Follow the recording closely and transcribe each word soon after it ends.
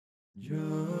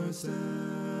Just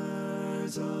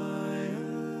as I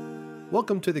am.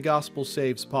 Welcome to the Gospel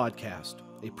Saves podcast,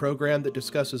 a program that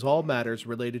discusses all matters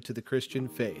related to the Christian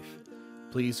faith.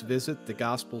 Please visit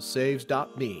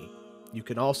thegospelsaves.me. You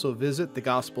can also visit The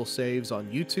Gospel Saves on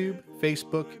YouTube,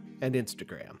 Facebook, and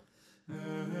Instagram.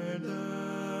 And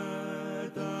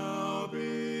that thou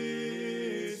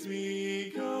bidst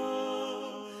me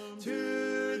come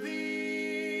to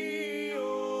thee,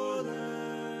 O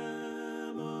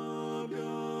Lamb of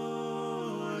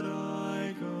God,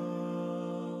 I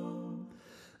come.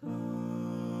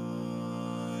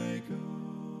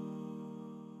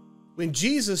 When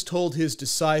Jesus told his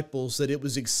disciples that it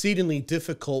was exceedingly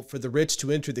difficult for the rich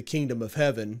to enter the kingdom of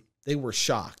heaven, they were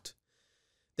shocked.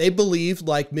 They believed,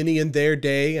 like many in their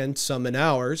day and some in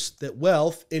ours, that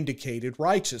wealth indicated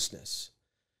righteousness.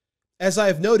 As I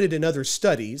have noted in other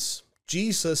studies,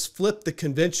 Jesus flipped the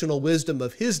conventional wisdom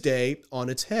of his day on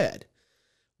its head.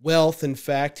 Wealth, in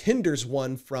fact, hinders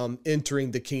one from entering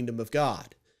the kingdom of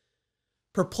God.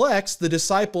 Perplexed, the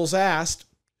disciples asked,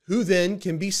 "Who then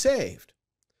can be saved?"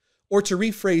 Or to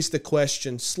rephrase the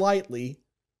question slightly,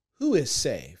 who is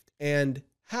saved and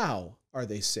how are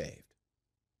they saved?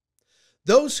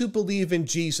 Those who believe in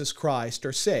Jesus Christ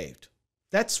are saved.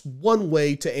 That's one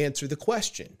way to answer the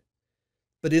question.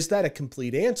 But is that a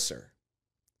complete answer?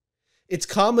 It's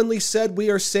commonly said we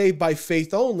are saved by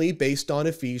faith only based on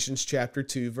Ephesians chapter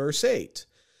 2, verse 8.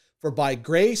 For by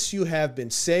grace you have been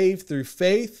saved through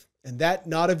faith, and that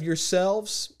not of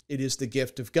yourselves, it is the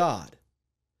gift of God.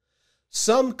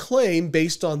 Some claim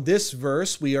based on this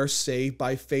verse we are saved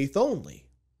by faith only.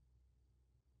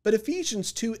 But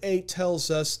Ephesians 2:8 tells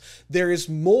us there is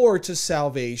more to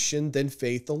salvation than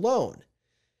faith alone.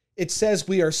 It says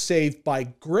we are saved by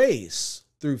grace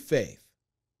through faith.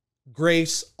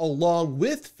 Grace along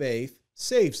with faith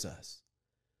saves us.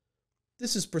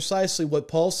 This is precisely what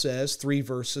Paul says 3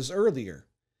 verses earlier.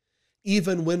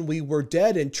 Even when we were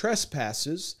dead in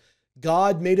trespasses,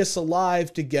 God made us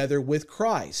alive together with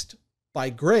Christ. By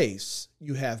grace,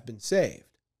 you have been saved.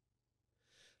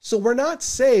 So we're not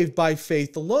saved by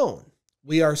faith alone.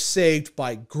 We are saved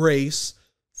by grace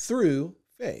through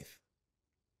faith.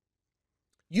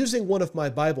 Using one of my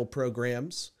Bible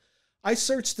programs, I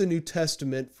searched the New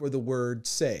Testament for the word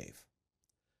save.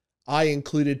 I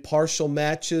included partial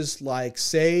matches like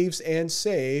saves and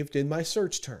saved in my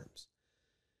search terms.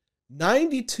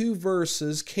 92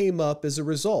 verses came up as a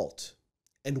result.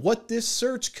 And what this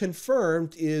search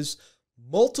confirmed is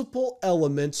multiple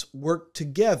elements work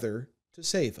together to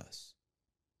save us.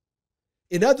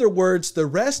 In other words, the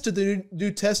rest of the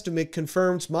New Testament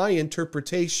confirms my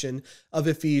interpretation of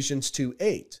Ephesians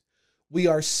 2:8. We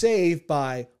are saved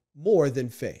by more than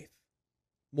faith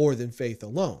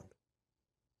alone.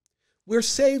 We're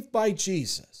saved by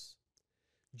Jesus.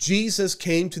 Jesus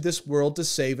came to this world to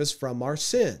save us from our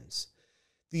sins.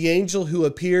 The angel who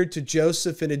appeared to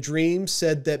Joseph in a dream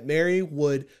said that Mary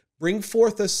would bring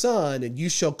forth a son, and you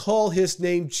shall call his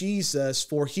name Jesus,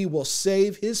 for he will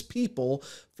save his people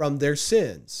from their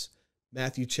sins.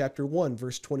 Matthew chapter 1,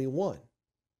 verse 21.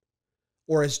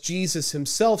 Or as Jesus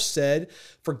himself said,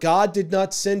 for God did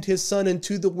not send his son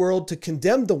into the world to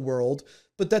condemn the world,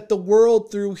 but that the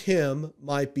world through him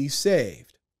might be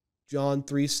saved. John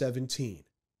 3:17.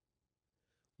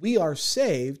 We are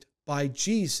saved by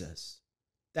Jesus.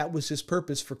 That was his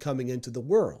purpose for coming into the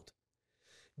world.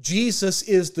 Jesus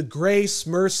is the grace,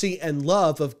 mercy, and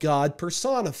love of God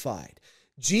personified.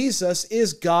 Jesus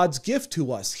is God's gift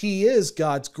to us. He is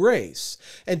God's grace.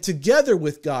 And together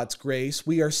with God's grace,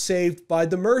 we are saved by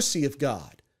the mercy of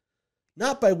God.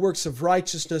 Not by works of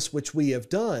righteousness which we have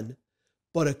done,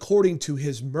 but according to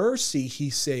his mercy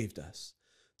he saved us,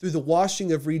 through the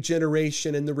washing of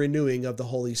regeneration and the renewing of the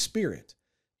Holy Spirit.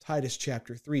 Titus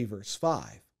chapter 3, verse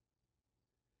 5.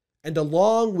 And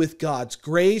along with God's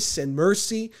grace and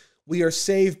mercy, we are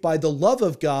saved by the love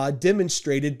of God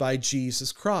demonstrated by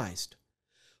Jesus Christ.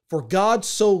 For God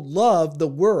so loved the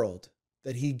world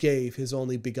that he gave his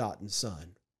only begotten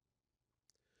Son.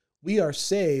 We are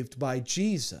saved by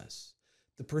Jesus,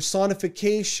 the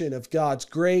personification of God's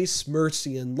grace,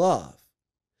 mercy, and love.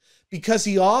 Because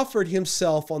he offered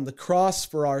himself on the cross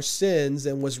for our sins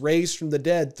and was raised from the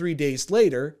dead 3 days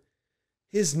later,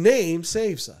 his name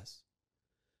saves us.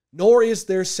 Nor is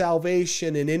there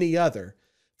salvation in any other,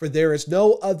 for there is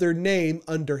no other name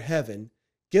under heaven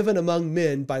given among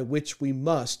men by which we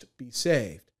must be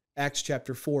saved. Acts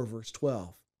chapter 4, verse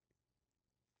 12.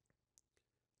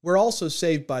 We're also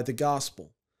saved by the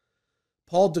gospel.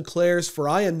 Paul declares, "For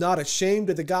I am not ashamed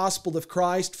of the gospel of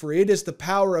Christ, for it is the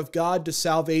power of God to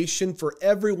salvation for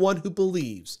everyone who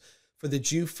believes, for the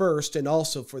Jew first and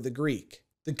also for the Greek."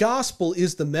 The gospel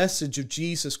is the message of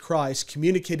Jesus Christ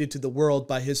communicated to the world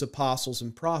by his apostles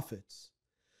and prophets.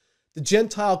 The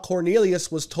Gentile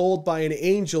Cornelius was told by an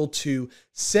angel to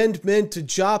send men to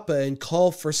Joppa and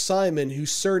call for Simon,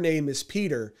 whose surname is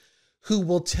Peter, who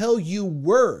will tell you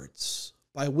words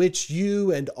by which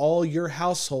you and all your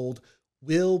household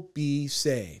will be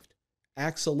saved.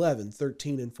 Acts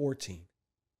 11:13 and 14.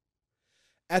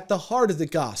 At the heart of the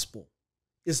gospel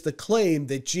is the claim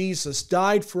that Jesus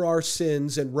died for our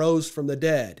sins and rose from the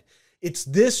dead. It's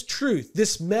this truth,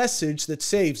 this message that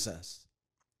saves us.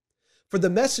 For the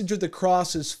message of the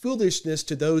cross is foolishness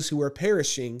to those who are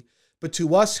perishing, but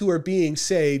to us who are being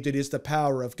saved, it is the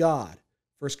power of God.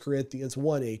 1 Corinthians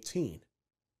 1:18.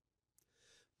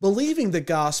 Believing the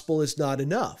gospel is not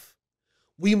enough.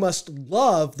 We must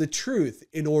love the truth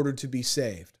in order to be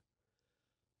saved.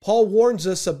 Paul warns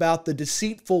us about the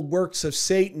deceitful works of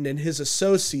Satan and his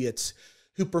associates,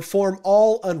 who perform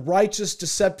all unrighteous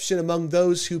deception among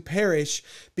those who perish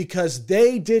because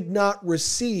they did not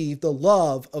receive the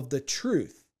love of the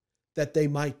truth that they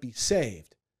might be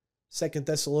saved. 2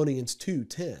 Thessalonians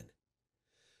 2:10.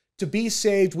 To be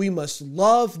saved, we must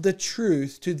love the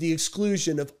truth to the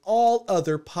exclusion of all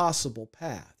other possible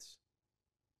paths.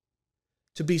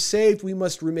 To be saved, we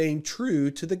must remain true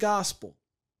to the gospel.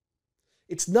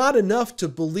 It's not enough to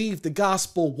believe the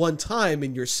gospel one time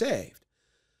and you're saved.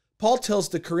 Paul tells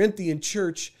the Corinthian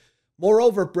church,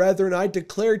 "Moreover, brethren, I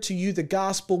declare to you the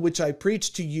gospel which I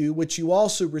preached to you, which you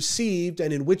also received,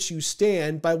 and in which you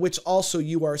stand, by which also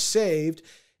you are saved,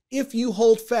 if you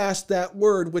hold fast that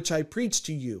word which I preached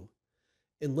to you,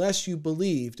 unless you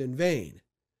believed in vain."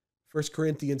 1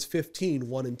 Corinthians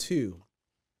 15:1 and 2.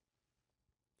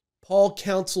 Paul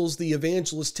counsels the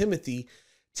evangelist Timothy,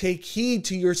 "Take heed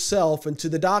to yourself and to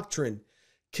the doctrine.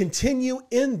 Continue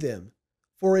in them.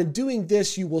 For in doing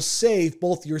this, you will save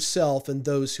both yourself and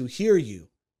those who hear you."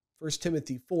 1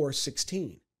 Timothy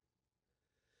 4:16.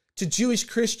 To Jewish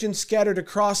Christians scattered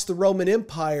across the Roman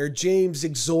Empire, James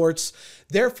exhorts,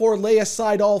 "Therefore lay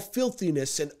aside all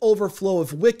filthiness and overflow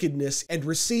of wickedness, and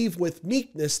receive with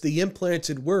meekness the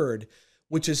implanted word,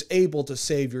 which is able to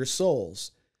save your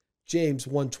souls." James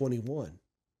 1:21.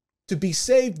 To be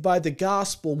saved by the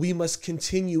gospel, we must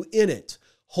continue in it,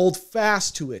 hold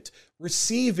fast to it,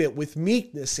 receive it with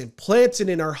meekness, and plant it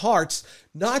in our hearts,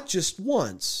 not just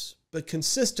once, but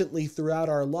consistently throughout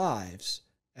our lives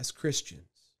as Christians.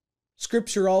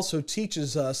 Scripture also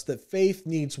teaches us that faith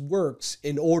needs works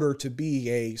in order to be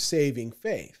a saving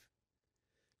faith.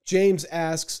 James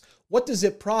asks, "What does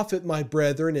it profit, my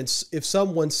brethren, if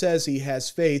someone says he has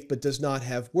faith but does not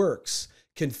have works?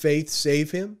 Can faith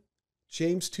save him?"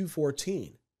 James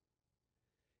 2:14.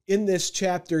 In this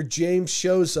chapter, James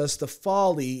shows us the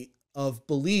folly of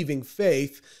believing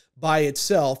faith by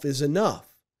itself is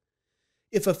enough.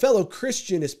 If a fellow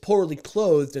Christian is poorly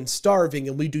clothed and starving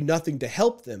and we do nothing to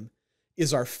help them,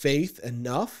 is our faith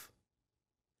enough?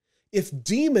 If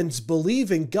demons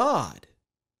believe in God,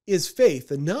 is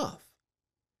faith enough?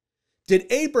 Did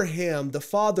Abraham, the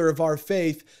father of our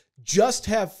faith, just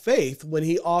have faith when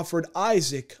he offered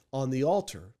Isaac on the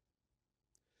altar?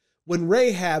 When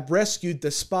Rahab rescued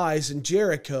the spies in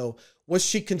Jericho, was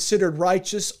she considered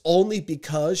righteous only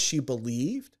because she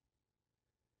believed?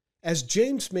 As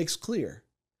James makes clear,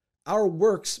 our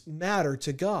works matter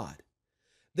to God.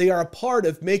 They are a part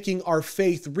of making our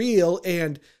faith real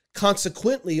and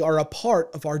consequently are a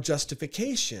part of our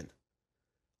justification.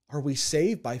 Are we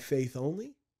saved by faith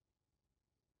only?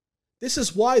 This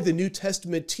is why the New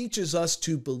Testament teaches us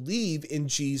to believe in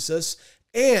Jesus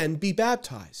and be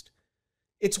baptized.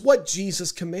 It's what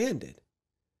Jesus commanded.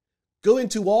 "Go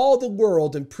into all the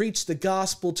world and preach the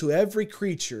gospel to every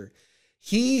creature.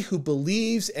 He who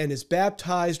believes and is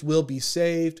baptized will be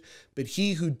saved, but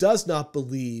he who does not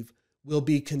believe will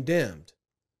be condemned."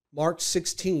 Mark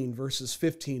 16, verses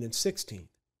 15 and 16.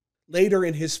 Later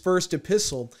in his first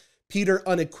epistle, Peter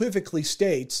unequivocally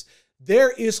states,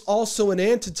 "There is also an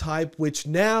antitype which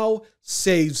now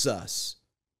saves us,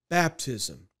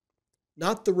 baptism.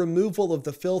 Not the removal of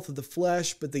the filth of the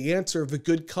flesh, but the answer of a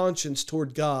good conscience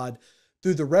toward God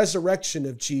through the resurrection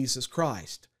of Jesus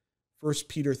Christ." 1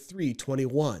 Peter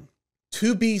 3:21.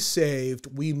 To be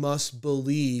saved, we must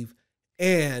believe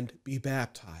and be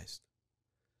baptized.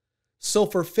 So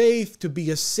for faith to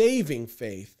be a saving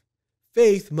faith,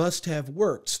 faith must have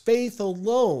works. Faith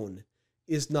alone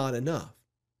is not enough.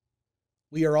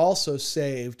 We are also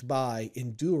saved by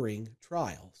enduring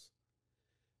trials.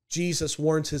 Jesus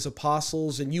warns his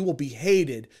apostles, "And you will be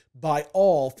hated by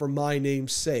all for my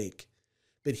name's sake.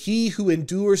 But he who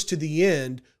endures to the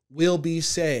end will be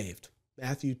saved."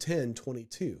 Matthew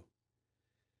 10:22.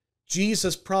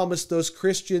 Jesus promised those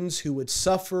Christians who would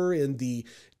suffer in the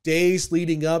days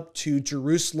leading up to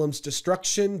Jerusalem's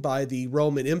destruction by the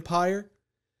Roman Empire.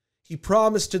 He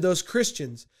promised to those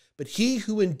Christians, but he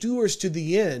who endures to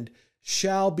the end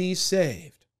shall be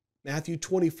saved. Matthew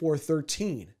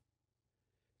 24:13.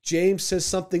 James says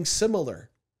something similar.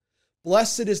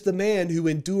 Blessed is the man who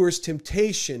endures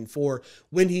temptation, for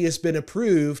when he has been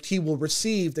approved, he will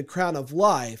receive the crown of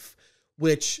life,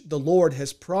 which the Lord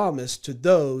has promised to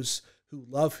those who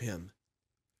love him.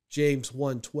 James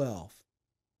 1:12.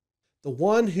 The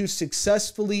one who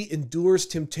successfully endures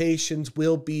temptations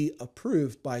will be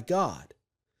approved by God.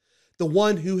 The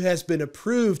one who has been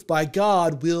approved by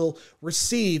God will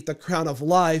receive the crown of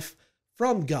life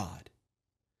from God.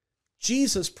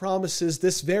 Jesus promises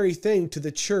this very thing to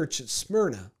the church at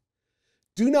Smyrna.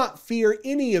 Do not fear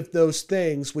any of those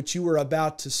things which you are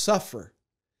about to suffer.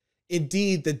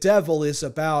 Indeed, the devil is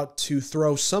about to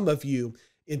throw some of you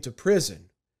into prison,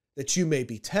 that you may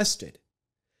be tested,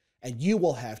 and you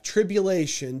will have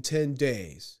tribulation 10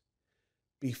 days.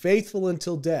 Be faithful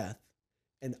until death,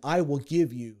 and I will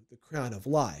give you the crown of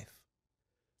life.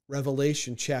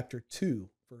 Revelation chapter 2,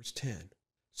 verse 10.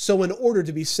 So in order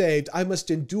to be saved, I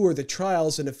must endure the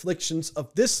trials and afflictions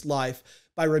of this life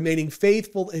by remaining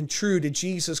faithful and true to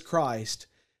Jesus Christ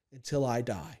until I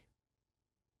die.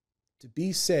 To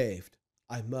be saved,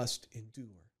 I must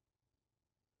endure.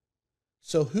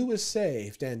 So who is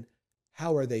saved and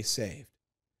how are they saved?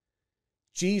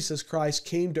 Jesus Christ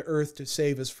came to earth to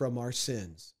save us from our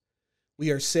sins.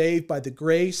 We are saved by the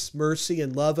grace, mercy,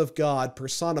 and love of God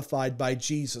personified by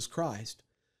Jesus Christ.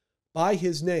 By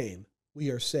his name, we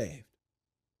are saved.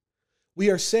 We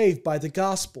are saved by the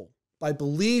gospel, by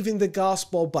believing the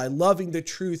gospel, by loving the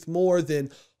truth more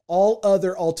than all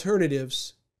other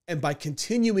alternatives, and by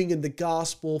continuing in the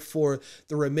gospel for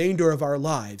the remainder of our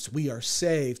lives. We are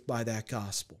saved by that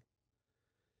gospel.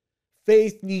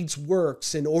 Faith needs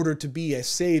works in order to be a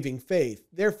saving faith.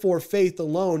 Therefore, faith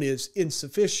alone is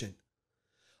insufficient.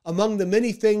 Among the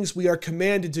many things we are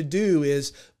commanded to do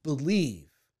is believe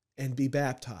and be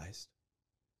baptized.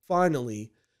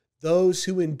 Finally, those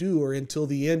who endure until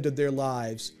the end of their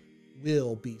lives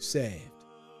will be saved.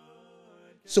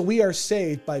 So we are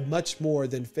saved by much more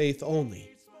than faith only.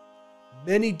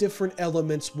 Many different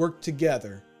elements work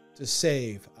together to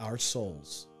save our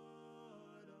souls.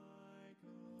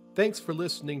 Thanks for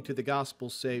listening to the Gospel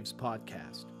Saves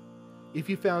podcast. If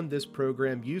you found this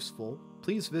program useful,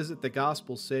 please visit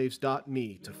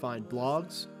thegospelsaves.me to find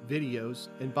blogs, videos,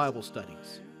 and Bible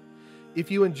studies. If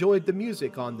you enjoyed the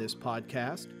music on this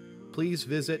podcast, please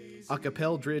visit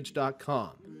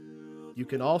acapeldridge.com. You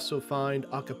can also find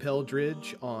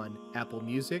Acapeldridge on Apple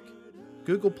Music,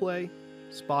 Google Play,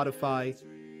 Spotify,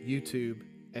 YouTube,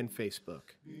 and Facebook.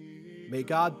 May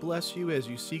God bless you as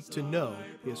you seek to know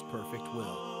His perfect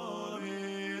will.